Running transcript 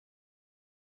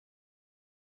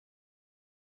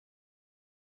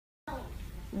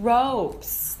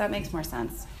ropes. That makes more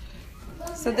sense.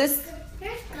 So this,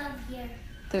 There's gum here.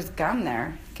 there's gum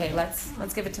there. Okay,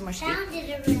 let's give it to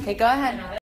Mushki. Okay, go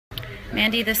ahead.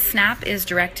 Mandy, this snap is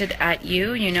directed at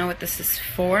you. You know what this is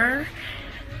for.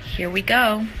 Here we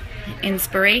go.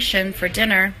 Inspiration for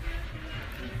dinner.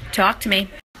 Talk to me.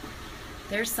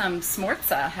 There's some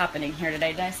smorza happening here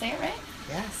today. Did I say it right?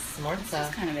 Yes, smorza.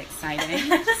 It's kind of exciting.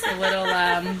 Just a little,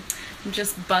 I'm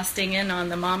just busting in on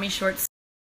the mommy shorts.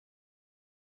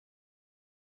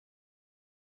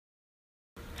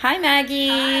 Hi,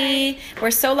 Maggie. Hi. We're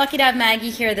so lucky to have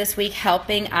Maggie here this week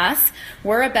helping us.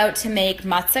 We're about to make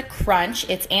matzah crunch.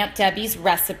 It's Aunt Debbie's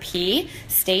recipe.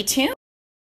 Stay tuned.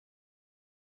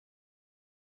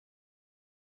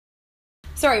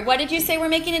 Sorry, what did you say we're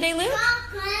making today, Luke?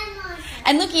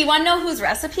 And Luke, you want to know whose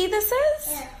recipe this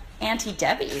is? Yeah. Auntie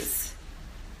Debbie's.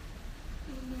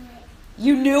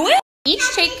 You knew it? Each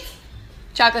take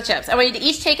chocolate chips. I want you to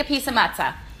each take a piece of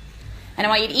matzah. And I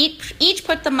want you to each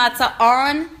put the matzah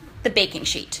on the baking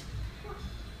sheet.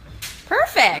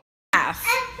 Perfect. And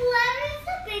whoever's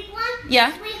the big one,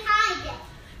 Yeah. we hide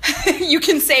it. You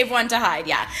can save one to hide,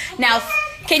 yeah. Now,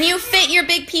 can you fit your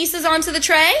big pieces onto the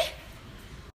tray?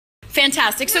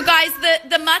 Fantastic. So guys,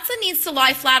 the matzah needs to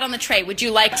lie flat on the tray. Would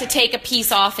you like to take a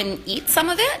piece off and eat some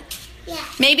of it? Yeah.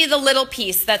 Maybe the little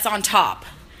piece that's on top,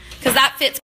 because that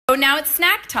fits. Oh, now it's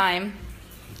snack time.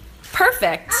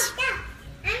 Perfect. Oh, yeah.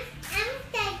 I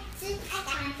got 2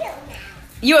 now.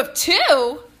 You have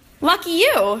 2? Lucky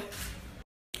you.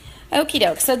 Okie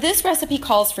doke. So this recipe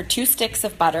calls for 2 sticks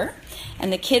of butter,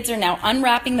 and the kids are now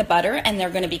unwrapping the butter, and they're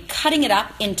going to be cutting it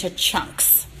up into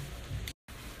chunks.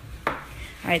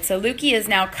 All right, so Lukey is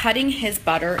now cutting his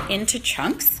butter into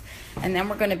chunks, and then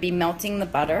we're going to be melting the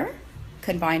butter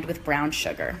combined with brown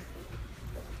sugar.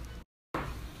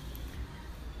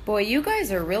 Boy, you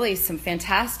guys are really some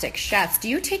fantastic chefs. Do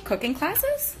you take cooking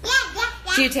classes? Yeah.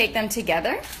 Do you take them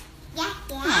together? Yeah.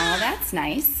 Oh, that's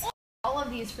nice. All of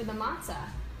these for the matzah.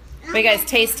 Are you guys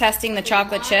taste testing the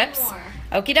chocolate chips?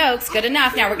 Okie dokes, good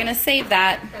enough. Now we're going to save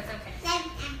that. That's okay.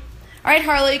 All right,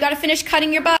 Harlow, you got to finish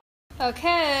cutting your butter.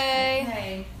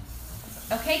 Okay.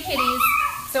 Okay, kitties.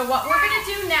 So what we're going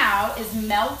to do now is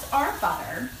melt our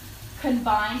butter.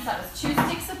 Combine, so that was 2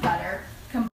 sticks of butter.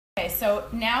 Okay, so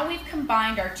now we've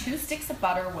combined our 2 sticks of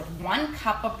butter with 1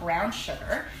 cup of brown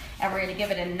sugar. And we're going to give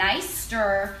it a nice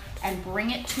stir and bring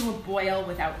it to a boil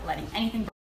without letting anything burn.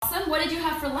 Awesome. What did you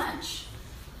have for lunch?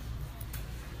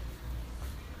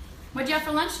 What did you have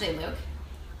for lunch today, Luke?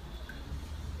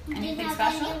 Anything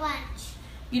special? Any lunch.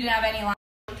 You didn't have any lunch?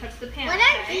 Don't touch the pan. What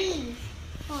are okay? these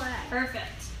for?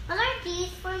 Perfect. What are these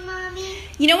for, Mommy?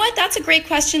 You know what? That's a great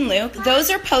question, Luke.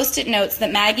 Those are Post-it notes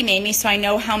that Maggie made me so I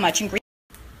know how much ingredient.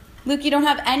 Luke, you don't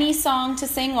have any song to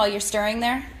sing while you're stirring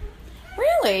there?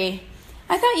 Really?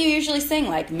 I thought you usually sing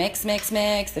like mix, mix,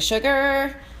 mix, the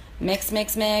sugar, mix,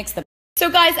 mix, mix. So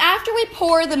guys, after we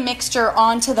pour the mixture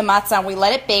onto the matzah, we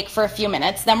let it bake for a few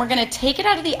minutes. Then we're going to take it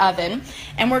out of the oven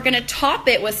and we're going to top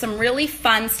it with some really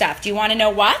fun stuff. Do you want to know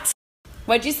what?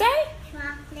 What'd you say?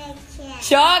 Chocolate chips.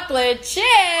 Chocolate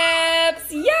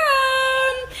chips!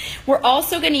 Yum! We're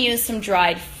also going to use some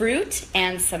dried fruit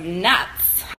and some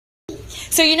nuts.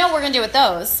 So you know what we're going to do with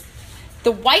those.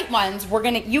 The white ones,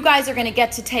 you guys are going to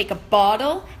get to take a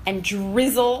bottle and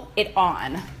drizzle it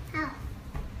on. Oh.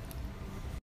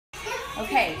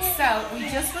 Okay, so we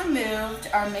just removed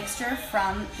our mixture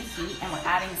from the heat and we're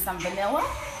adding some vanilla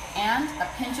and a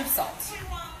pinch of salt.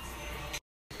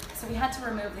 So we had to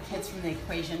remove the kids from the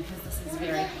equation because this is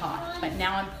very hot. But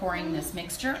now I'm pouring this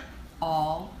mixture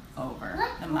all over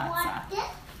the matzah.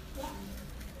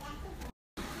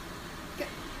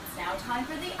 It's now time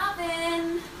for the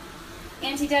oven.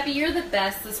 Auntie Debbie, you're the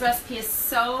best. This recipe is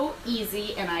so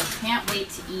easy and I can't wait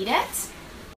to eat it.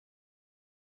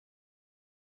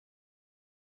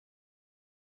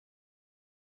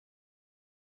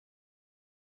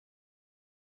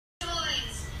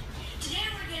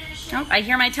 Oh, I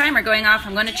hear my timer going off.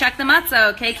 I'm going to check the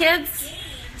matzah, okay, kids?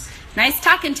 Nice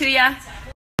talking to ya. All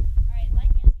right, like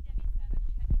Auntie Debbie said,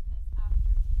 I'm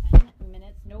checking this after 10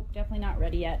 minutes. Nope, definitely not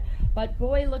ready yet. But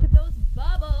boy, look at those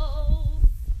bubbles.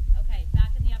 Okay,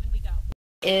 back in the oven we go.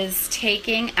 Is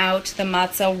taking out the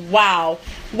matzah. Wow,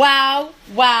 wow,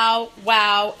 wow,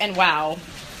 wow, and wow.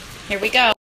 Here we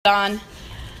go. On.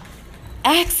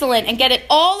 Excellent. And get it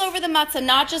all over the matzah,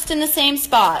 not just in the same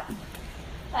spot.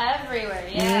 Everywhere,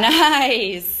 yeah.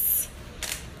 Nice.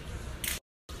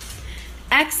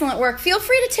 Excellent work. Feel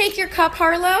free to take your cup,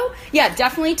 Harlow. Yeah,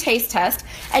 definitely taste test.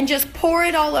 And just pour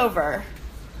it all over.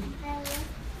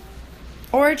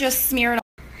 Or just smear it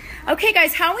on. Okay,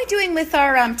 guys, how are we doing with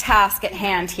our task at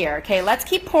hand here? Okay, let's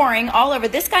keep pouring all over.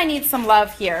 This guy needs some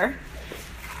love here.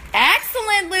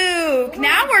 Excellent, Luke.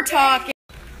 Now we're talking.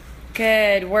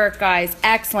 Good work, guys.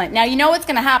 Excellent. Now, you know what's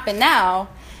going to happen now?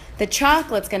 The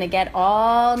chocolate's going to get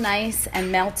all nice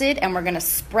and melted, and we're going to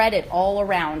spread it all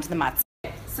around the matzah.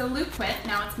 So Luke quit.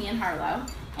 Now it's me and Harlow,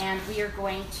 and we are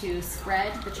going to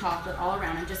spread the chocolate all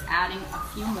around. I'm just adding a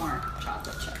few more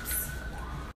chocolate chips.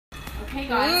 Okay,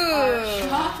 guys, our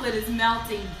chocolate is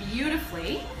melting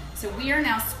beautifully. So we are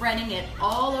now spreading it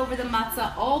all over the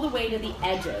matzah, all the way to the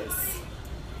edges.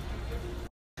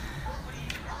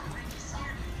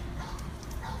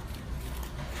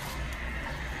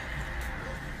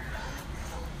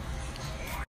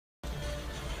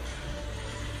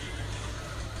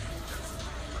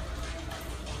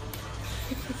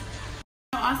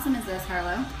 How awesome is this,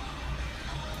 Harlow?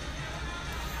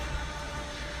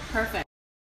 Perfect.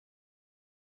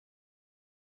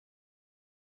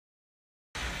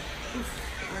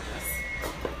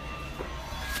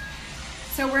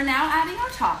 So we're now adding our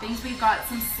toppings. We've got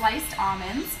some sliced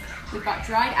almonds. We've got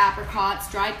dried apricots,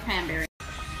 dried cranberries.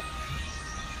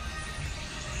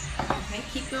 Okay,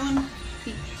 keep going.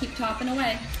 Keep topping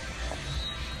away.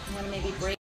 I'm gonna maybe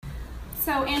break.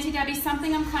 So Auntie Debbie,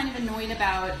 something I'm kind of annoyed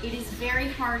about, it is very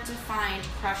hard to find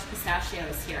crushed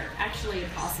pistachios here. Actually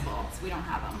impossible, so we don't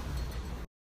have them.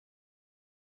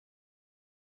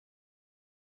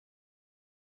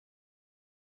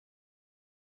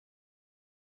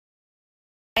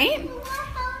 Right?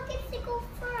 Harlow gets to go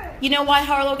first. You know why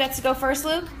Harlow gets to go first,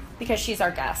 Luke? Because she's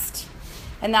our guest.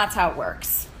 And that's how it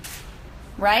works.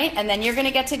 Right? And then you're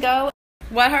gonna get to go.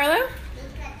 What, Harlow?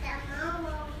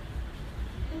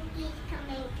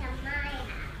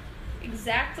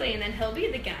 Exactly, and then he'll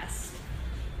be the guest.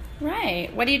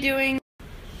 Right. What are you doing?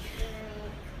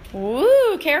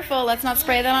 Ooh, careful. Let's not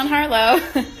spray that on Harlow.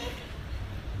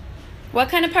 What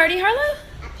kind of party, Harlow?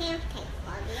 A pancake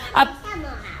party.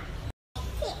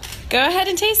 Go ahead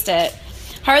and taste it.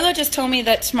 Harlow just told me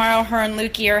that tomorrow her and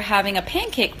Lukey are having a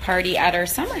pancake party at our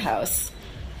summer house.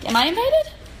 Am I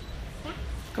invited? Yeah.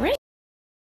 Great.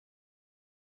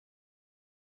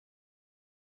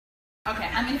 Okay,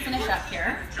 I'm going to finish up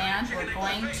here, and we're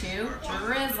going to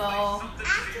drizzle.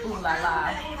 Ooh la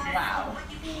la. Wow.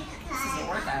 This is a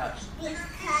workout.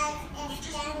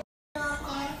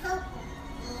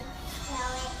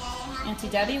 Auntie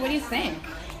Debbie, what do you think?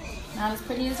 Not as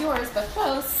pretty as yours, but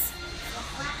close.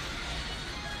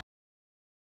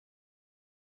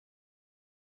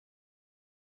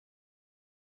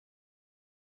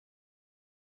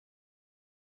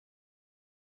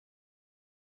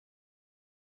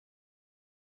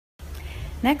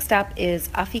 Next up is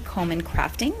Afikoman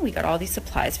Crafting. We got all these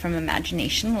supplies from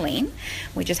Imagination Lane.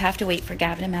 We just have to wait for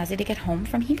Gavin and Mazzy to get home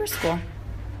from Hebrew school.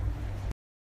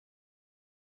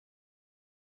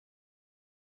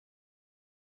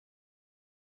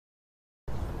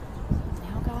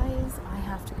 Now guys, I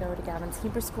have to go to Gavin's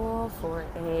Hebrew school for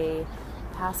a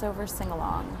Passover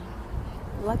sing-along.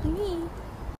 Lucky me.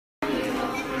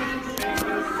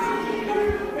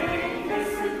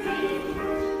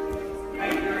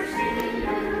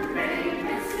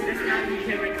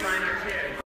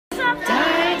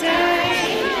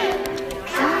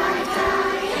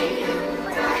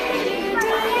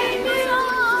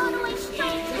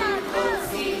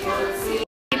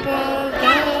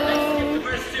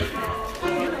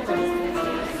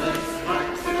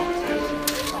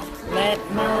 Let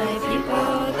my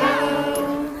people go.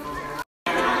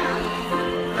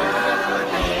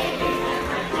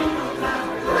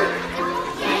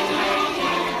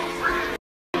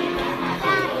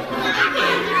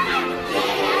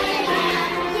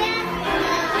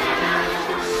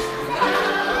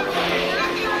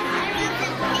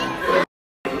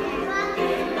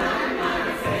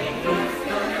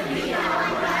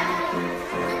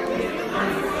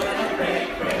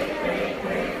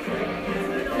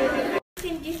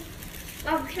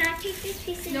 Can I take this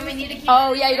piece of No, we need to keep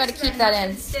Oh yeah, you got to keep that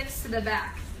in. It sticks to the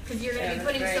back. Because you're going to be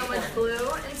putting so much glue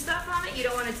and stuff on it, you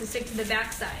don't want it to stick to the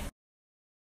back side.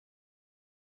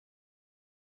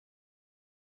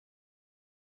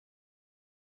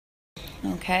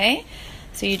 Okay,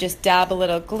 so you just dab a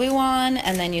little glue on,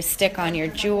 and then you stick on your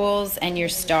jewels and your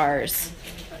stars.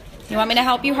 You want me to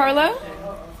help you, Harlow?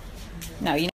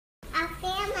 No, you know. a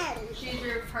family? Choose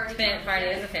your party. Party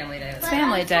is a family day. It's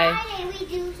family day. On Friday we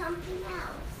do something else.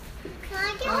 Can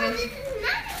I get one? This is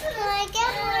nice. Can I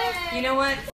get one? You know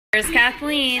what? There's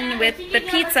Kathleen with the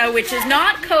pizza, which is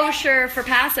not kosher for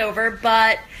Passover,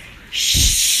 but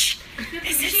shh,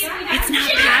 it's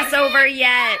not Passover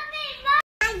yet.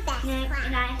 I'm back.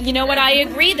 craft. You know what? I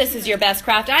agree this is your best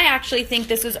craft. I actually think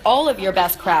this is all of your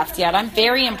best crafts yet. I'm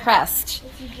very impressed.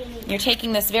 You're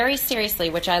taking this very seriously,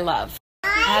 which I love.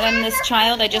 Adam, this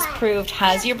child I just proved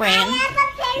has your brain.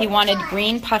 He wanted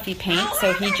green puffy paint,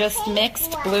 so he just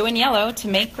mixed blue and yellow to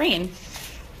make green.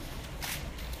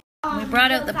 We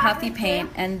brought out the puffy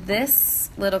paint, and this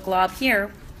little glob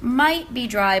here might be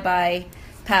dry by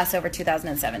Passover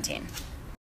 2017.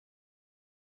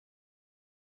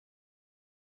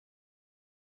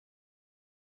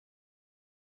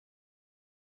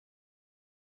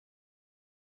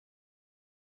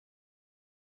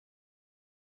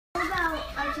 What about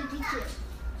R2D2?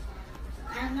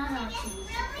 I'm not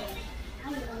R2D2. I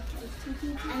like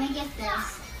R2D2. And I get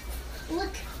this.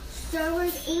 Look, Star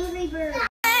Wars Angry Birds.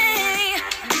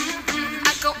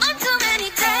 I go on too many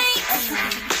dates,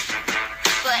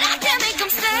 but I can't make them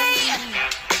stay.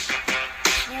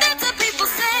 That's what people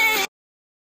say.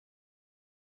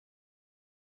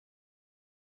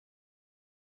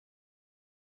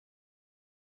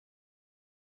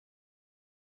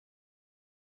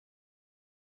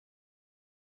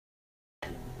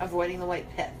 Avoiding the white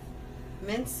pith.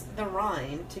 Mince the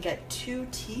rind to get 2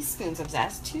 teaspoons of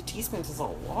zest. 2 teaspoons is a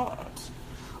lot.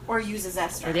 Or use a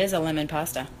zester. It is a lemon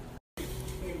pasta.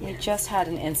 We just had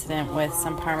an incident with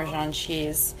some Parmesan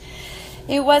cheese.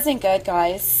 It wasn't good,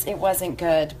 guys. It wasn't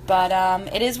good. But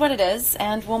it is what it is,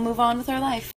 and we'll move on with our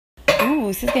life. Ooh,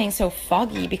 this is getting so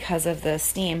foggy because of the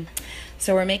steam.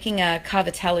 So we're making a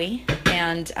cavatelli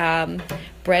and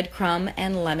breadcrumb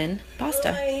and lemon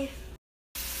pasta. Bye.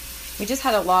 We just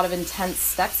had a lot of intense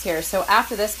steps here. So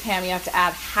after this, Pam, you have to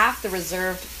add half the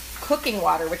reserved cooking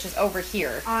water, which is over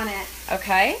here. On it.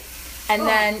 Okay? And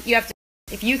then you have to,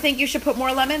 if you think you should put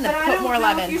more lemon, then put more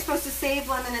lemon. If you're supposed to save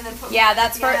lemon and then put Yeah,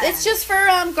 that's for, yeah. it's just for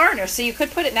garnish, so you could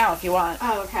put it now if you want.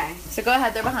 Oh, okay. So go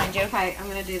ahead, they're behind you. Okay, I'm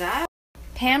going to do that.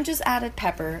 Pam just added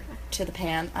pepper to the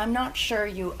pan. I'm not sure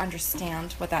you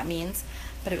understand what that means,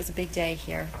 but it was a big day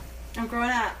here. I'm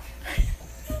growing up.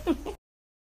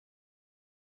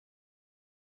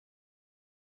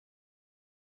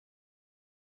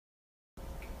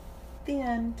 The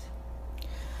end.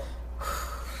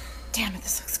 Damn it,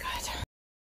 this looks good.